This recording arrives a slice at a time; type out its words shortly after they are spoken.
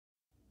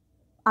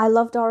I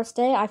love Doris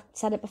Day. I've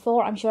said it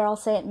before. I'm sure I'll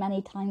say it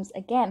many times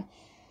again.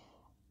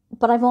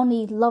 But I've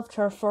only loved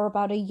her for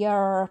about a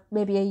year,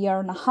 maybe a year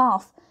and a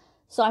half.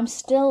 So I'm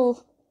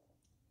still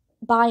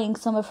buying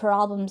some of her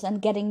albums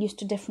and getting used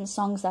to different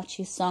songs that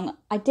she's sung.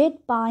 I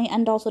did buy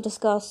and also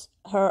discuss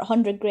her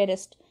 100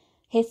 greatest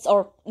hits,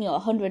 or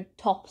 100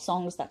 top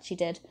songs that she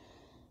did.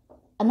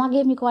 And that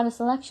gave me quite a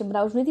selection, but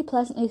I was really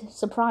pleasantly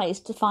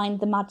surprised to find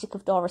The Magic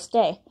of Doris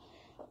Day.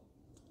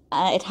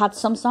 It had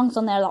some songs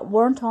on there that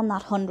weren't on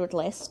that 100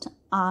 list,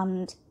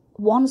 and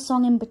one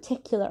song in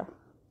particular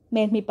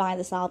made me buy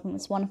this album.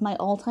 It's one of my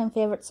all-time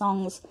favourite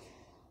songs,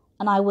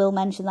 and I will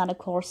mention that, of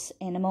course,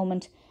 in a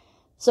moment.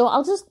 So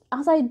I'll just,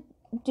 as I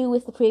do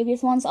with the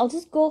previous ones, I'll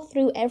just go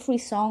through every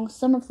song.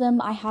 Some of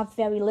them I have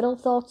very little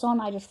thoughts on.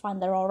 I just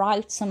find they're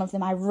alright. Some of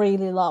them I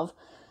really love.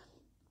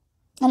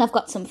 And I've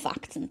got some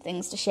facts and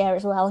things to share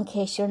as well, in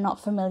case you're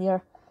not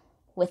familiar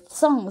with the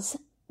songs.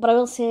 But I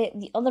will say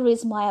the other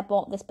reason why I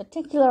bought this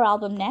particular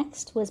album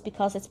next was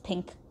because it's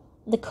pink.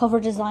 The cover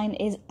design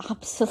is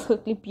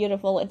absolutely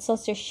beautiful. It's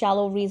such a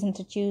shallow reason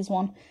to choose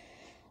one.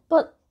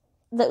 But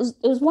it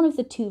was one of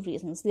the two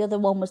reasons. The other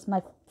one was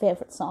my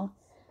favourite song.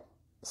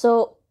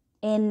 So,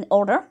 in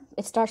order,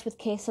 it starts with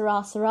Que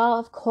Sera Sera.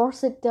 Of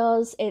course it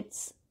does.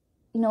 It's,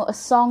 a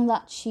song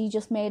that she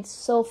just made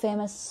so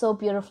famous, so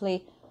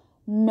beautifully.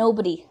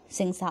 Nobody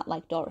sings that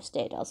like Doris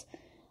Day does.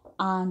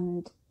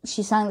 And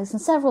she sang this in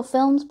several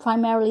films,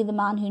 primarily The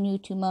Man Who Knew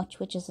Too Much,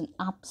 which is an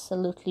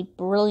absolutely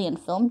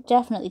brilliant film.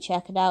 Definitely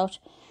check it out.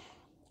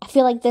 I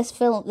feel like this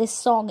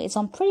song is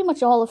on pretty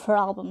much all of her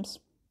albums.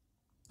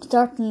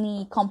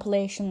 Certainly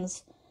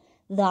compilations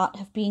that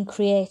have been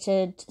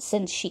created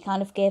since she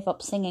kind of gave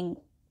up singing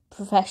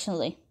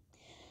professionally.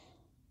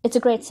 It's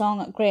a great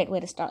song, a great way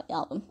to start the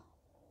album.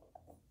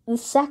 The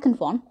second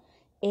one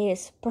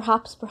is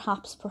Perhaps.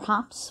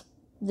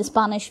 The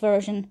Spanish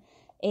version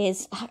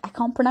is, I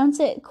can't pronounce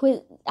it.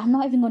 I'm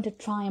not even going to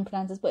try and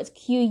pronounce this, but it's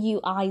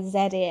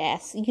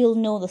Quizas. You'll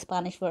know the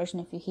Spanish version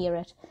if you hear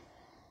it.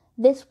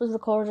 This was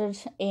recorded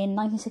in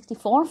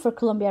 1964 for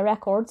Columbia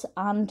Records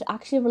and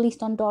actually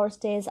released on Doris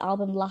Day's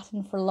album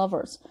Latin for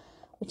Lovers,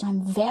 which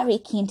I'm very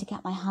keen to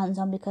get my hands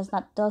on because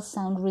that does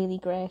sound really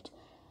great.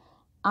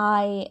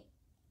 I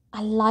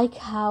like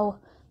how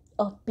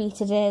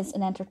upbeat it is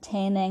and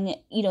entertaining.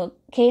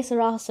 Que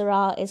Sera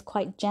Sera is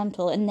quite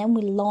gentle, and then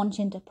we launch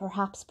into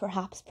Perhaps.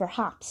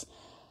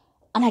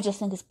 And I just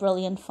think it's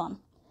brilliant fun.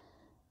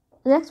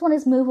 The next one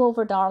is Move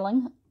Over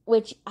Darling,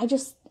 which I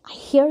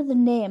hear the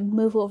name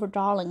Move Over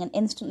Darling and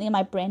instantly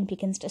my brain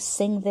begins to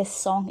sing this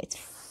song.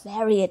 It's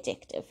very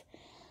addictive.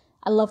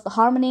 I love the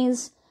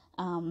harmonies.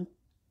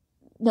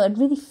 It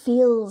really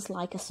feels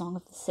like a song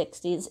of the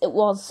 60s. It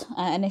was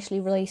initially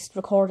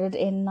recorded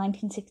in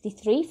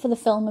 1963 for the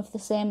film of the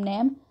same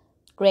name.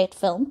 Great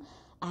film.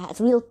 It's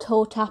a real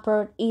toe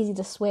tapper, easy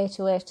to sway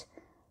to it.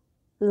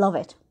 Love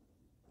it.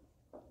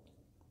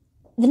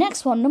 The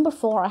next one, number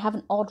 4, I have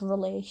an odd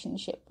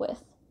relationship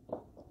with.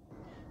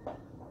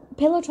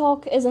 Pillow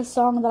Talk is a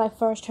song that I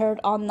first heard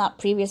on that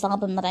previous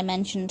album that I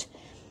mentioned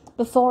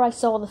before I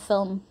saw the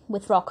film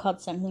with Rock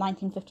Hudson, the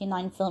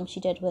 1959 film she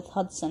did with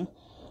Hudson.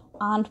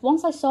 And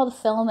once I saw the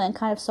film and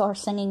kind of saw her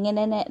singing in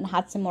it and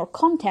had some more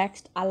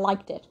context, I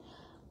liked it.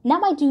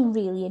 Now I do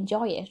really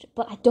enjoy it,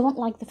 but I don't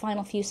like the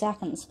final few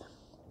seconds.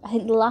 I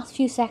think the last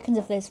few seconds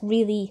of this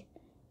really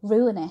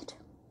ruin it,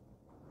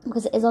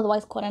 because it is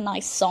otherwise quite a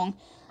nice song.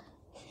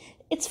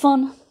 It's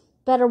fun,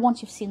 better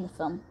once you've seen the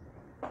film.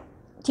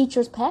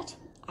 Teacher's Pet.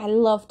 I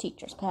love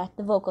Teacher's Pet.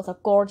 The vocals are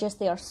gorgeous,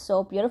 they are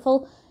so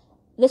beautiful.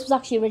 This was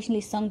actually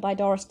originally sung by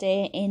Doris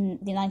Day in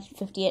the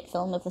 1958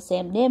 film of the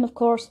same name, of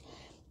course.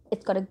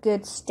 It's got a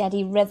good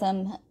steady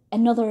rhythm,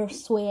 another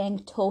swaying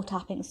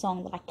toe-tapping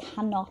song that I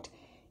cannot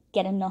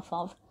get enough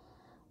of.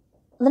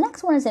 The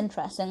next one is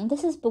interesting.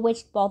 This is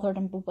Bewitched, Bothered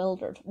and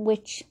Bewildered,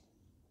 which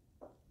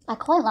I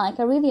quite like.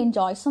 I really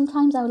enjoy.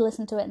 Sometimes I would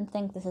listen to it and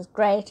think this is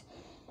great.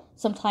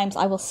 Sometimes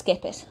I will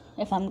skip it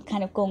if I'm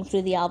kind of going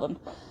through the album.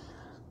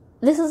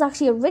 This is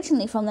actually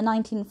originally from the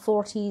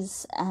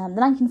 1940s,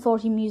 the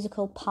 1940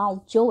 musical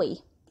Pal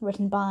Joey,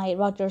 written by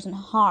Rodgers and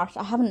Hart.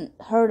 I haven't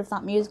heard of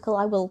that musical.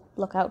 I will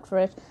look out for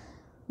it.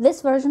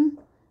 This version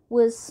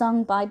was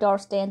sung by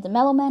Doris Day and the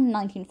Mellowmen in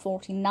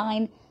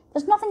 1949.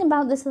 There's nothing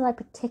about this that I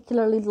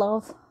particularly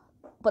love,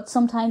 but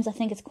sometimes I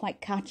think it's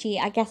quite catchy.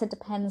 I guess it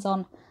depends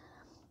on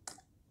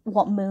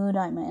what mood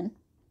I'm in.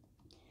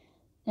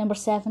 Number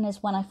 7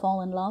 is When I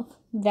Fall in Love.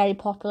 Very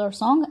popular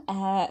song.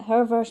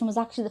 Her version was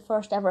actually the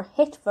first ever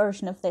hit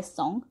version of this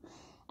song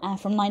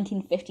from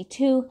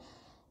 1952.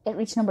 It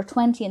reached number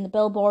 20 in the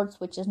Billboards,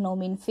 which is no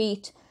mean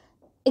feat.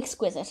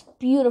 Exquisite.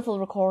 Beautiful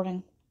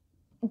recording.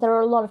 There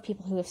are a lot of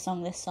people who have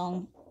sung this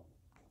song.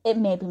 It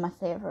may be my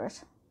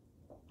favourite.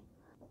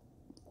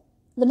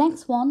 The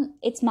next one,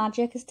 It's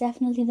Magic, is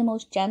definitely the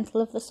most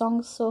gentle of the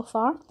songs so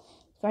far.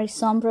 It's very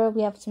sombre.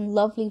 We have some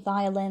lovely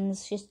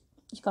violins. She's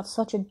got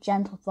such a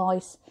gentle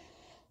voice.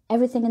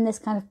 Everything in this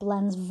kind of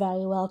blends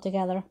very well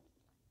together.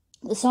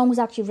 The song was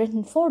actually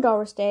written for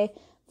Doris Day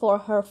for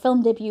her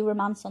film debut,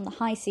 Romance on the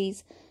High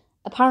Seas.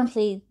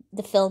 Apparently,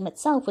 the film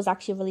itself was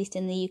actually released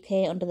in the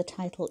UK under the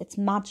title It's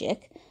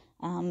Magic.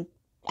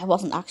 I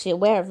wasn't actually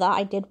aware of that.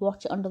 I did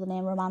watch it under the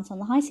name Romance on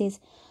the High Seas,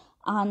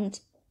 and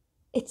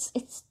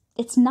it's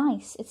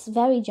nice. It's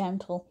very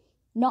gentle.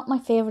 Not my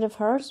favourite of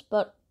hers,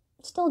 but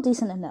still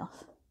decent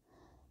enough.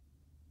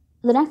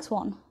 The next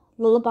one,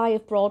 Lullaby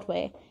of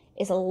Broadway,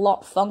 is a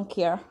lot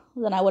funkier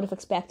than I would have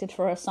expected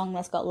for a song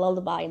that's got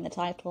lullaby in the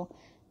title.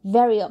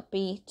 Very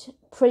upbeat,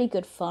 pretty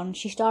good fun.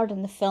 She starred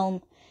in the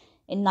film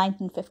in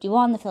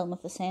 1951, the film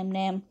of the same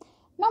name.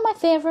 Not my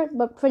favourite,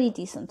 but pretty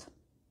decent.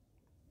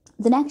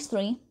 The next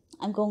three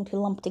I'm going to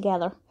lump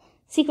together.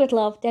 Secret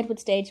Love, Deadwood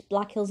Stage,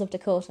 Black Hills of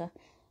Dakota.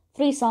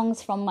 3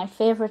 songs from my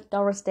favourite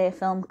Doris Day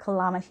film,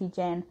 Calamity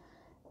Jane.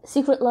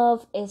 Secret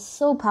Love is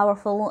so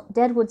powerful,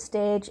 Deadwood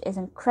Stage is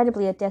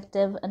incredibly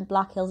addictive, and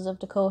Black Hills of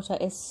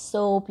Dakota is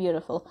so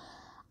beautiful.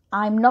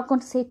 I'm not going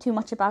to say too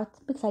much about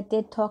them because I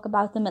did talk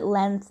about them at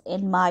length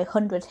in my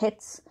 100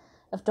 hits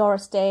of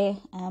Doris Day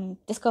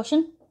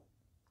discussion,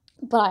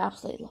 but I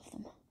absolutely love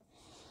them.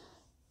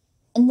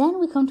 And then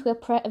we come to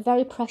a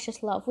very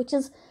precious love, which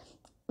is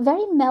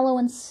very mellow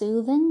and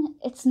soothing.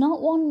 It's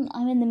not one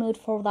I'm in the mood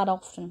for that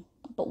often,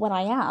 but when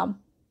I am,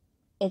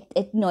 it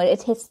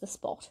hits the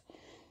spot.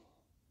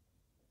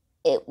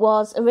 It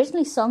was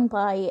originally sung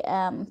by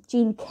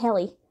Gene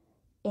Kelly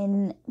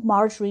in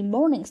Marjorie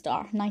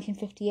Morningstar,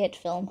 1958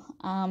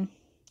 film.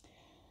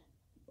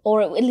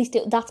 Or at least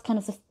that's kind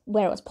of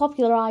where it was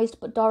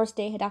popularised, but Doris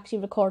Day had actually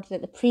recorded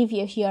it the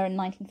previous year in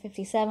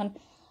 1957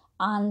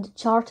 and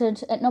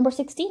charted at number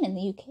 16 in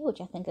the UK,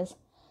 which I think is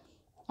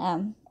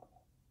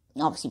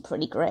obviously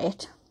pretty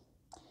great.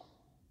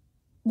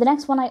 The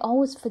next one I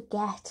always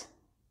forget.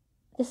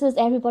 This is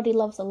Everybody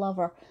Loves a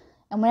Lover.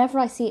 And whenever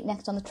I see it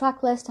next on the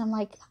track list, I'm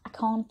like, I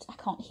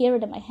can't hear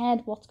it in my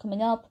head, what's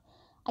coming up.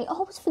 I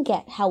always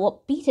forget how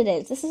upbeat it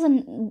is. This is a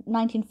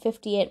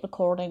 1958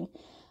 recording.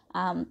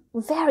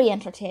 Very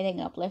entertaining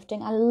and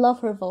uplifting. I love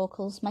her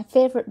vocals. My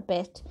favourite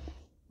bit,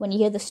 when you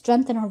hear the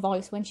strength in her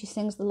voice when she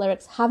sings the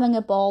lyrics, having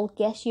a ball,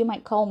 guess you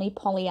might call me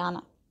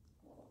Pollyanna.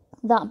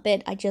 That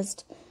bit,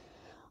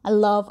 I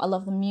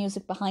love the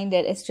music behind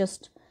it.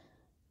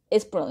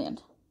 It's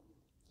brilliant.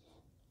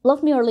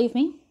 Love Me or Leave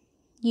Me.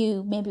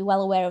 You may be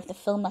well aware of the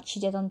film that she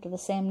did under the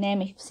same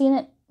name. If you've seen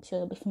it, I'm sure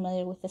you'll be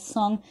familiar with this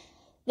song.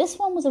 This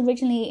one was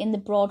originally in the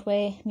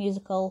Broadway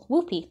musical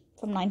Whoopee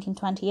from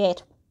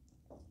 1928.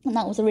 And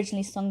that was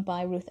originally sung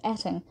by Ruth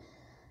Etting.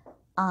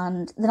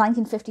 And the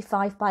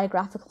 1955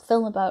 biographical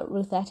film about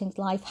Ruth Etting's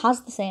life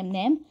has the same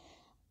name.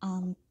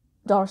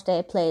 Doris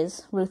Day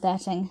plays Ruth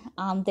Etting,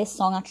 and this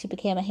song actually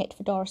became a hit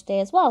for Doris Day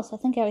as well, so I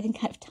think everything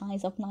kind of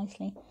ties up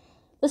nicely.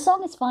 The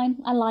song is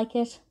fine, I like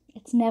it.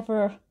 It's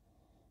never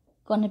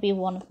going to be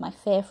one of my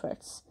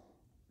favourites.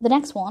 The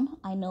next one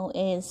I know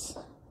is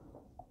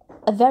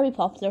a very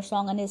popular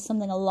song and is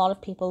something a lot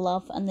of people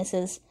love, and this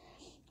is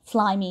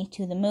Fly Me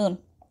to the Moon.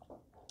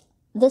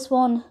 This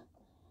one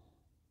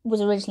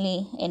was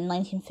originally in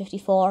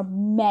 1954.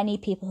 Many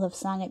people have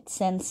sang it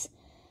since.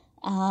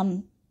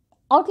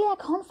 Oddly, I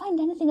can't find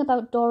anything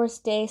about Doris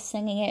Day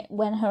singing it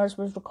when hers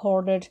was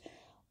recorded,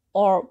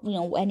 or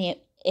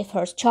if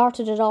hers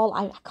charted at all.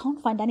 I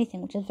can't find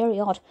anything, which is very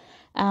odd.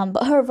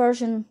 But her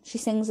version, she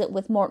sings it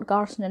with Mort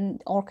Garson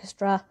and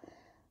orchestra.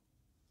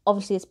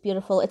 Obviously, it's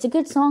beautiful. It's a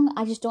good song.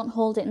 I just don't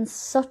hold it in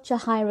such a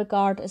high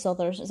regard as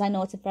others, as I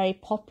know it's a very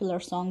popular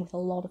song with a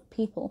lot of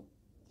people.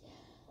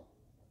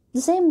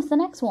 The same with the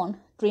next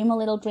one, Dream a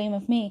Little Dream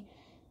of Me.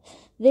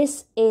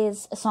 This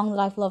is a song that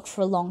I've loved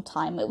for a long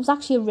time. It was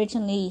actually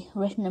originally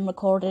written and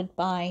recorded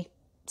by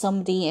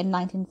somebody in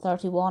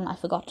 1931. I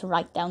forgot to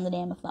write down the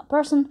name of that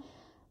person.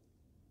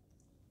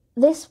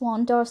 This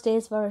one, Doris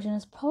Day's version,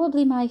 is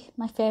probably my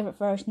favourite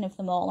version of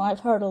them all. And I've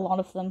heard a lot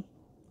of them.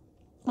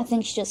 I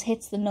think she just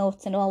hits the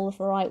notes in all of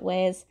the right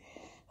ways.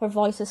 Her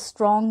voice is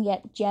strong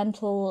yet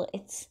gentle.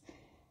 It's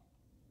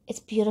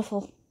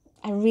beautiful.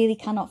 I really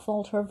cannot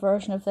fault her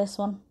version of this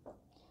one.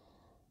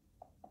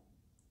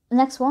 The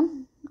next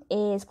one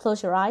is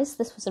Close Your Eyes.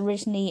 This was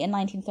originally a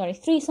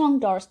 1933 song.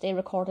 Doris Day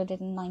recorded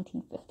it in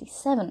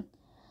 1957.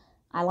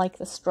 I like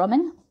the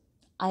strumming.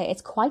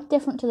 It's quite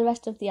different to the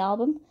rest of the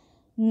album.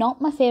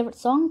 Not my favourite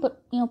song,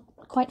 but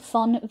quite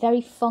fun,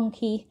 very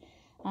funky.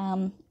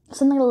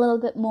 Something a little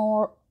bit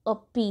more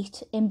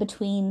upbeat in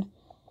between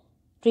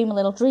Dream a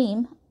Little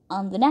Dream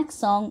and the next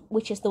song,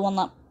 which is the one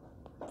that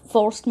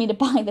forced me to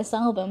buy this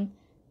album,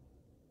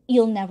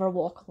 You'll Never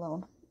Walk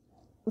Alone.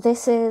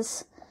 This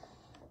is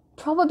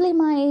probably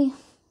my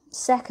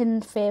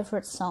second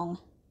favourite song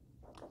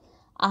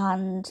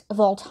and of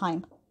all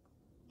time.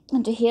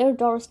 And to hear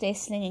Doris Day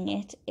singing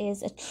it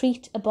is a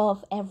treat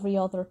above every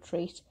other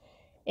treat.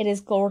 It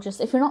is gorgeous.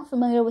 If you're not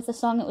familiar with the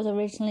song, it was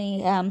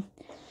originally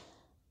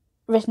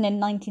written in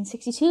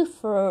 1962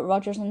 for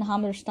Rodgers and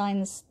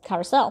Hammerstein's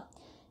Carousel.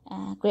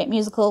 Great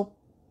musical,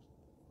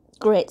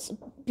 great,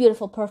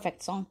 beautiful,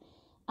 perfect song.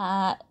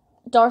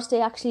 Doris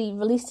Day actually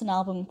released an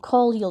album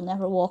called You'll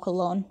Never Walk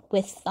Alone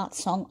with that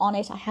song on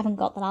it. I haven't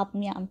got that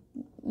album yet.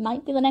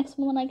 Might be the next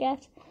one I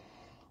get.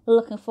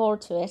 Looking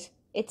forward to it.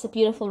 It's a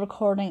beautiful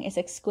recording, it's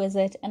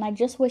exquisite, and I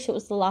just wish it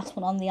was the last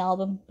one on the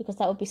album, because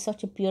that would be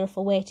such a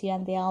beautiful way to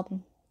end the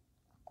album.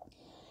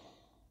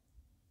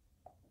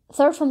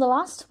 Third from the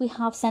last, we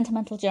have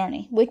Sentimental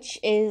Journey, which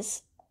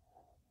is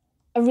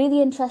a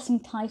really interesting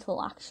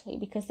title, actually,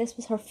 because this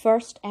was her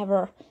first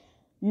ever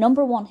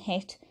 #1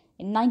 hit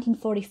in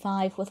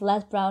 1945 with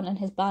Les Brown and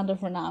his Band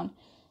of Renown.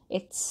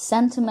 It's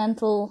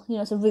sentimental,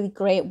 it's a really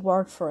great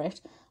word for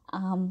it.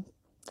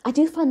 I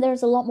do find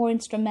there's a lot more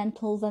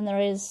instrumental than there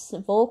is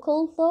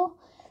vocal, though,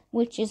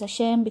 which is a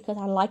shame because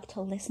I like to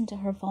listen to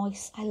her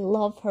voice. I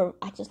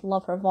just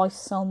love her voice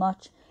so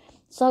much.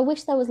 So I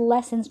wish there was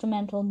less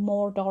instrumental,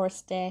 more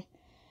Doris Day.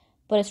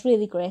 But it's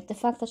really great. The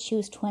fact that she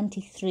was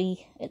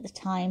 23 at the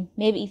time,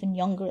 maybe even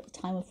younger at the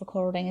time of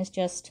recording, is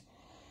just...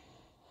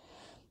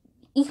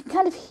 You can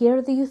kind of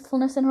hear the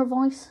youthfulness in her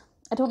voice.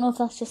 I don't know if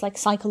that's just like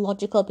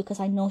psychological because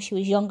I know she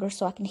was younger,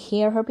 so I can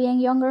hear her being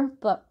younger,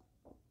 but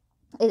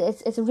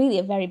it's really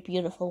a very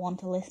beautiful one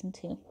to listen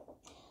to.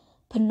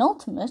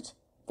 Penultimate,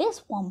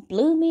 this one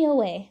blew me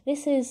away.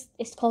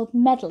 It's called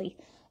Medley,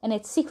 and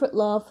it's Secret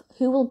Love,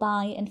 Who Will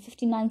Buy, and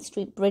 59th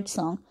Street Bridge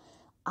song.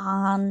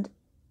 And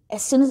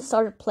as soon as it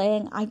started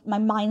playing, my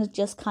mind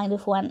just kind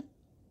of went,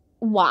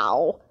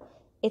 wow.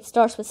 It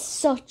starts with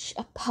such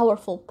a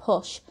powerful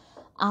push,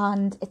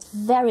 and it's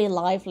very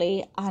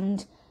lively,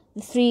 and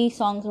the three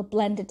songs are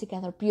blended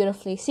together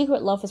beautifully.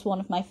 Secret Love is one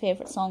of my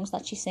favourite songs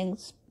that she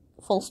sings,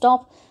 full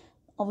stop.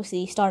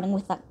 Obviously, starting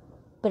with that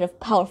bit of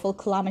powerful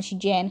Calamity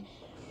Jane.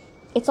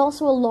 It's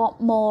also a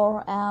lot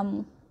more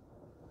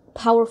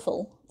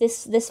powerful.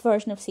 This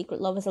version of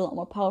Secret Love is a lot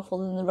more powerful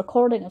than the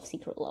recording of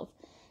Secret Love.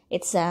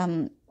 It's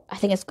I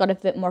think it's got a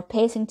bit more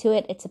pacing to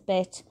it. It's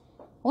I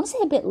want to say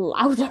a bit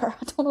louder.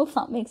 I don't know if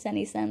that makes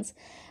any sense.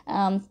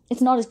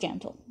 It's not as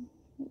gentle,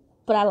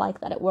 but I like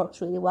that it works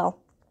really well.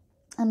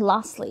 And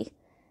lastly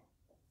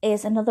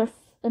is another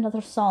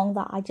song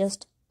that I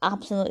just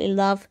absolutely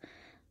love,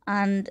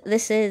 and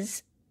this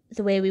is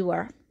The Way We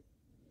Were.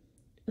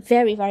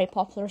 Very, very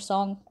popular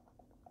song.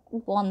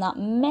 One that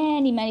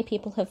many, many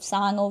people have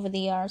sang over the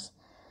years.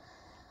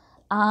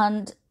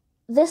 And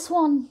this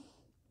one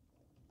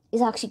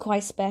is actually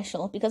quite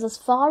special because as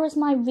far as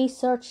my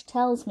research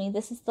tells me,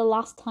 this is the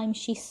last time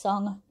she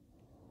sung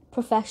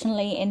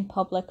professionally in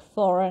public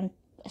for a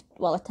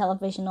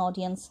television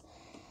audience.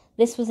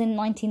 This was in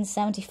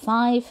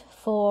 1975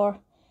 for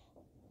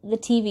the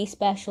TV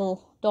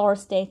special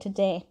Doris Day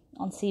Today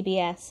on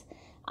CBS.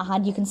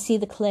 And you can see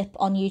the clip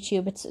on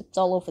YouTube. It's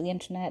all over the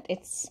internet.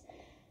 It's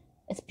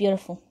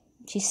beautiful.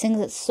 She sings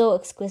it so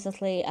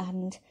exquisitely,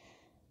 and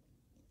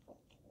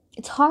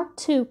it's hard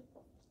to,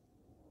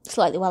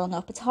 slightly welling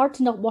up, it's hard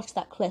to not watch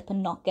that clip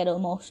and not get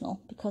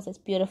emotional because it's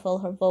beautiful.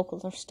 Her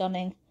vocals are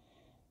stunning.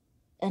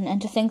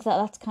 And to think that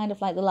that's kind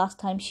of like the last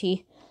time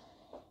she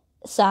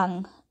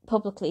sang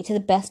publicly, to the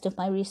best of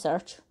my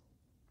research,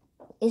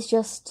 is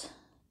just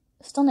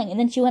stunning. And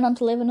then she went on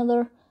to live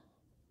another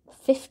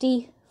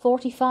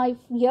 45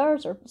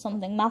 years or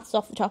something. Maths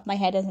off the top of my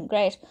head isn't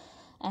great.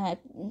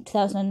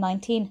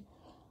 2019.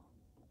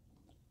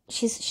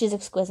 She's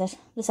exquisite.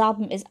 This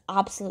album is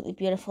absolutely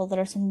beautiful.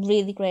 There are some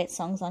really great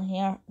songs on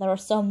here. There are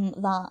some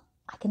that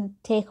I can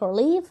take or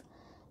leave.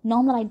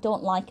 None that I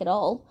don't like at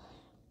all.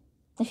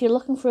 If you're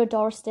looking for a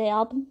Doris Day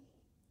album,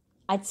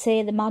 I'd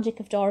say The Magic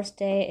of Doris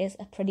Day is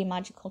a pretty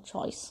magical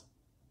choice.